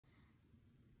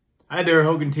Hi there,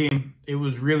 Hogan team. It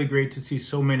was really great to see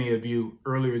so many of you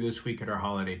earlier this week at our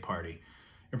holiday party.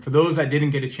 And for those I didn't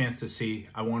get a chance to see,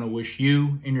 I want to wish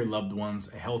you and your loved ones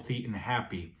a healthy and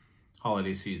happy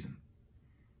holiday season.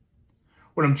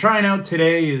 What I'm trying out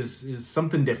today is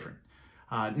something different.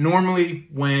 Normally,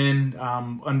 when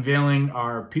unveiling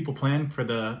our people plan for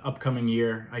the upcoming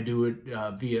year, I do it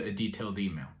via a detailed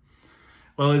email.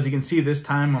 Well, as you can see, this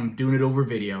time I'm doing it over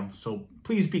video, so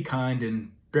please be kind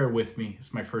and bear with me.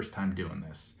 It's my first time doing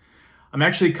this. I'm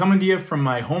actually coming to you from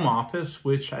my home office,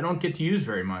 which I don't get to use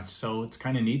very much, so it's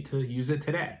kind of neat to use it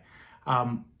today.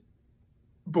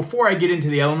 Before I get into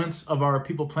the elements of our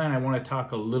people plan, I want to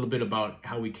talk a little bit about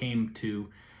how we came to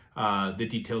the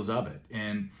details of it.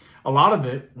 And a lot of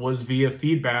it was via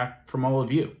feedback from all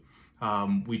of you.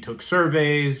 We took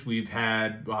surveys, we've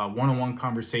had one-on-one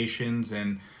conversations,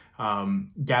 and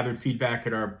gathered feedback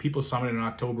at our People Summit in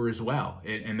October as well.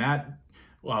 And that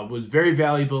was very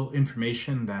valuable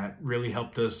information that really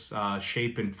helped us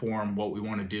shape and form what we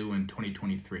want to do in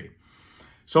 2023.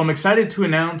 So I'm excited to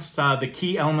announce the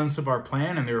key elements of our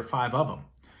plan, and there are 5 of them.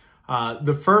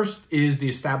 The first is the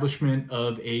establishment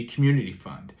of a community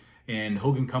fund, and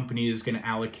Hogan Company is going to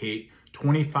allocate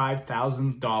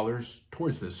 $25,000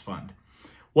 towards this fund.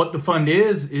 What the fund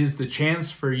is the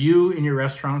chance for you and your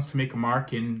restaurants to make a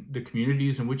mark in the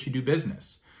communities in which you do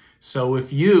business. So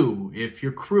if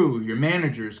your crew, your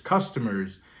managers,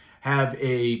 customers have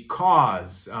a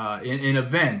cause, an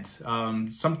event,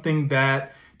 something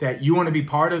that you want to be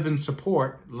part of and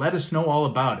support, let us know all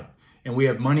about it. And we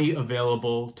have money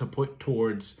available to put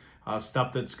towards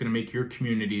stuff that's going to make your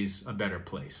communities a better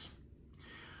place.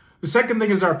 The second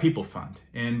thing is our People Fund.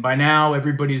 And by now,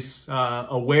 everybody's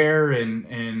aware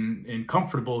and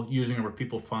comfortable using our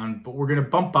People Fund, but we're going to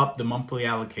bump up the monthly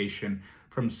allocation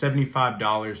from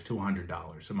 $75 to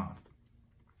 $100 a month.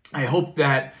 I hope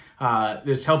that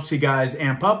this helps you guys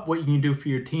amp up what you can do for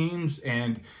your teams.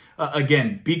 And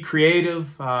again, be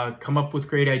creative, come up with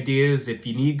great ideas. If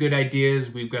you need good ideas,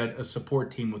 we've got a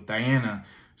support team with Diana,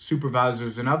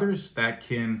 supervisors, and others that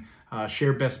can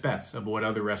share best bets of what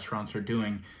other restaurants are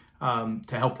doing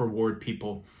to help reward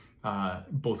people,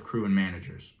 both crew and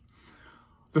managers.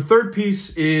 The third piece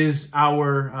is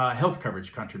our health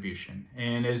coverage contribution.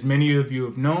 And as many of you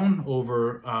have known,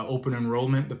 over open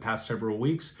enrollment the past several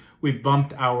weeks, we've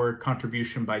bumped our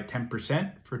contribution by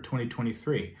 10% for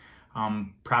 2023.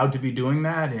 I'm proud to be doing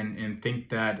that and think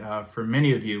that for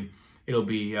many of you, it'll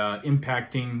be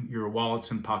impacting your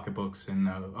wallets and pocketbooks in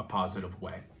a positive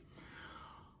way.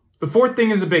 The fourth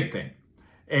thing is a big thing.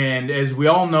 And as we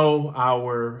all know,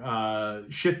 our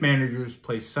shift managers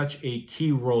play such a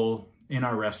key role in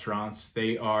our restaurants.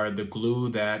 They are the glue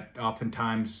that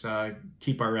oftentimes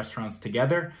keep our restaurants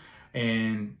together.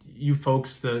 And you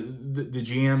folks, the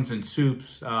GMs and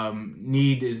soups,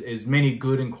 need as many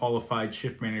good and qualified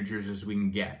shift managers as we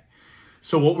can get.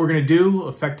 So what we're going to do,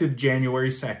 effective January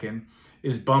 2nd,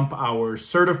 is bump our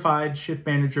certified shift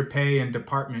manager pay and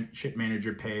department shift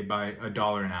manager pay by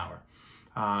 $1 an hour.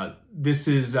 This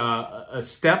is a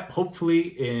step,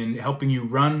 hopefully, in helping you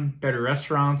run better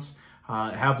restaurants,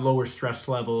 have lower stress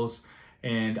levels,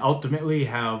 and ultimately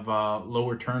have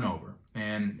lower turnover.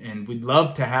 And we'd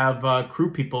love to have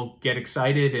crew people get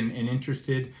excited and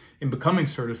interested in becoming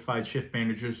certified shift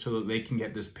managers so that they can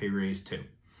get this pay raise too.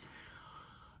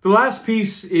 The last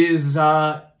piece is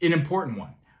an important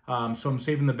one, so I'm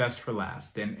saving the best for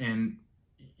last. And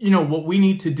you know, what we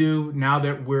need to do now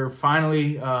that we're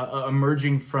finally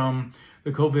emerging from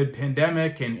the COVID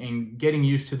pandemic and getting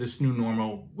used to this new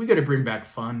normal, we got to bring back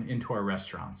fun into our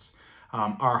restaurants.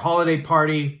 Our holiday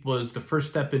party was the first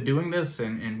step in doing this,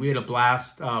 and we had a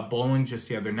blast bowling just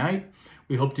the other night.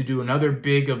 We hope to do another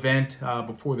big event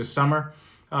before the summer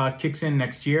kicks in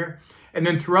next year. And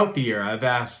then throughout the year, I've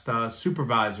asked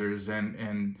supervisors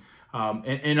and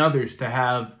others to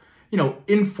have, you know,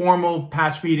 informal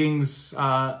patch meetings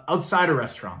outside of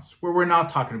restaurants where we're not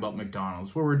talking about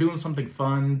McDonald's, where we're doing something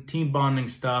fun, team bonding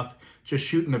stuff, just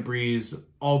shooting the breeze,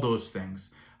 all those things.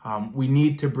 We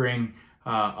need to bring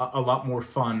a lot more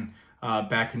fun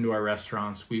back into our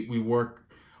restaurants. We work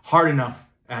hard enough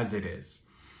as it is.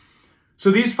 So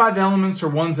these 5 elements are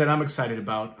ones that I'm excited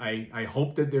about. I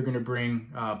hope that they're going to bring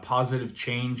positive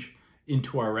change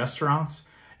into our restaurants.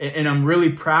 And I'm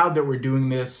really proud that we're doing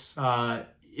this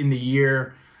in the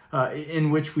year in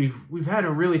which we've had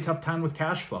a really tough time with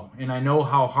cash flow. And I know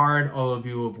how hard all of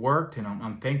you have worked, and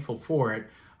I'm thankful for it.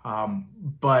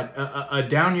 But a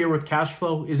down year with cash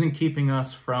flow isn't keeping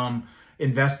us from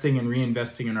investing and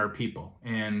reinvesting in our people.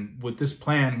 And with this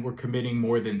plan, we're committing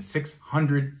more than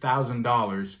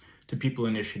 $600,000 to people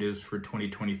initiatives for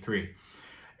 2023.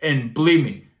 And believe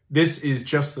me, This is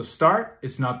just the start.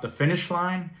 It's not the finish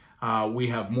line. We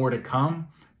have more to come.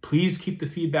 Please keep the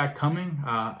feedback coming.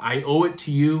 I owe it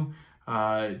to you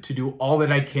to do all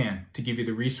that I can to give you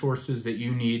the resources that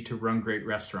you need to run great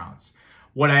restaurants.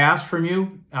 What I ask from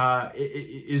you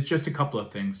is just a couple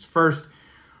of things. First,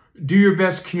 do your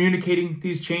best communicating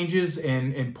these changes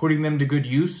and putting them to good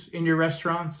use in your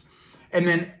restaurants. And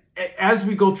then as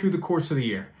we go through the course of the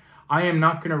year, I am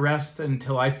not going to rest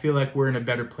until I feel like we're in a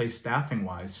better place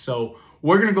staffing-wise. So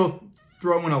we're going to go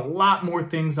throwing a lot more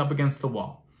things up against the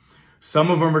wall.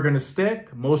 Some of them are going to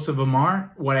stick. Most of them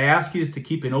aren't. What I ask you is to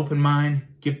keep an open mind,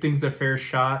 give things a fair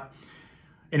shot.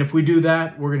 And if we do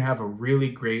that, we're going to have a really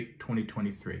great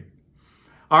 2023.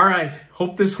 All right.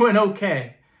 Hope this went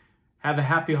okay. Have a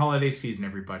happy holiday season,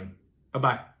 everybody.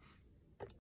 Bye-bye.